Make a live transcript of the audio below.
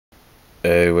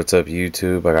Hey, what's up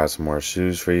YouTube? I got some more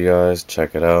shoes for you guys.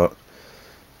 Check it out.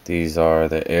 These are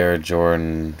the Air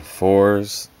Jordan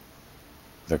 4s.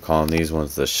 They're calling these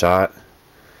ones the Shot.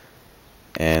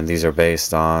 And these are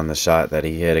based on the shot that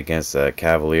he hit against the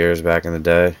Cavaliers back in the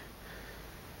day.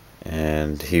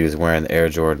 And he was wearing the Air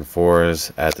Jordan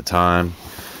 4s at the time.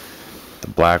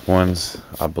 The black ones,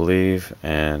 I believe.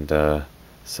 And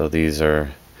so these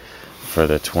are for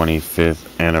the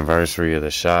 25th anniversary of the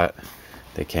Shot.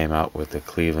 They came out with the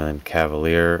Cleveland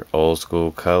Cavalier old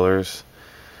school colors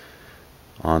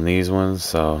on these ones,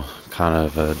 so kind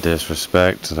of a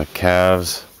disrespect to the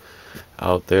Cavs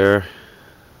out there,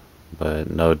 but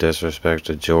no disrespect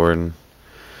to Jordan.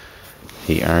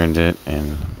 He earned it,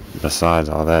 and besides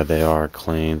all that, they are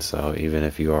clean, so even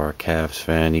if you are a Cavs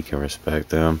fan, you can respect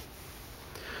them.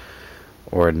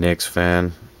 Or a Knicks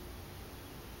fan,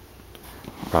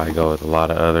 probably go with a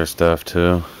lot of other stuff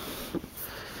too.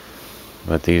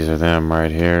 But these are them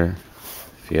right here,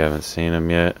 if you haven't seen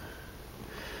them yet.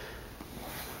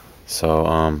 So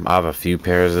I have a few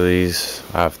pairs of these.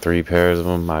 I have 3 pairs of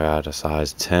them. I got a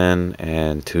size 10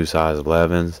 and 2 size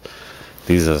 11s.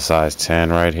 These are the size 10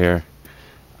 right here.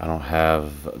 I don't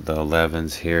have the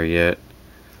 11s here yet.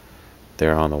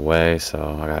 They're on the way,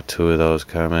 so I got 2 of those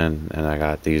coming, and I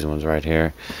got these ones right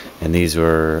here. And these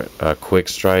were a quick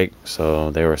strike, so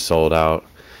they were sold out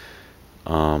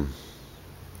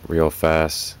real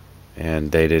fast,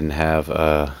 and they didn't have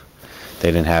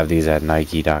these at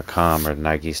Nike.com or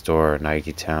Nike store or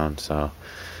Nike Town, so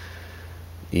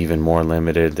even more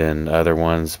limited than other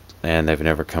ones, and they've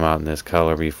never come out in this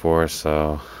color before.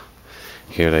 So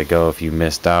here they go. If you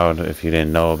missed out, if you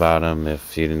didn't know about them,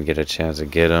 if you didn't get a chance to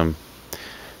get them,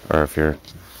 or if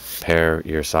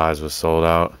your size was sold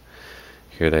out,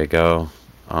 here they go.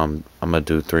 I'm gonna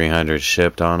do 300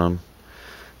 shipped on them.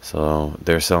 So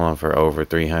they're selling for over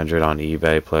 300 on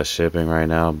eBay plus shipping right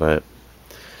now, but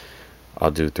I'll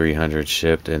do 300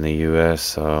 shipped in the US.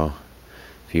 So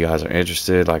if you guys are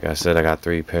interested, like I said, I got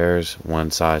 3 pairs, 1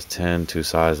 size 10, 2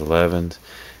 size 11s,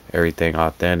 everything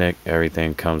authentic.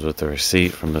 Everything comes with the receipt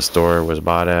from the store it was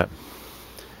bought at.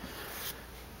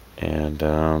 And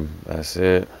that's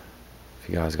it. If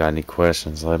you guys got any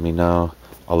questions, let me know.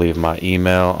 I'll leave my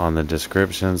email on the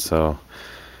description, so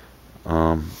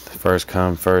first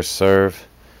come first serve.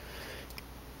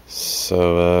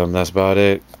 So that's about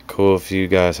it. Cool. If you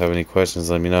guys have any questions,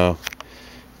 let me know.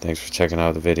 Thanks for checking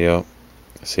out the video.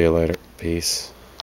 See you later. Peace.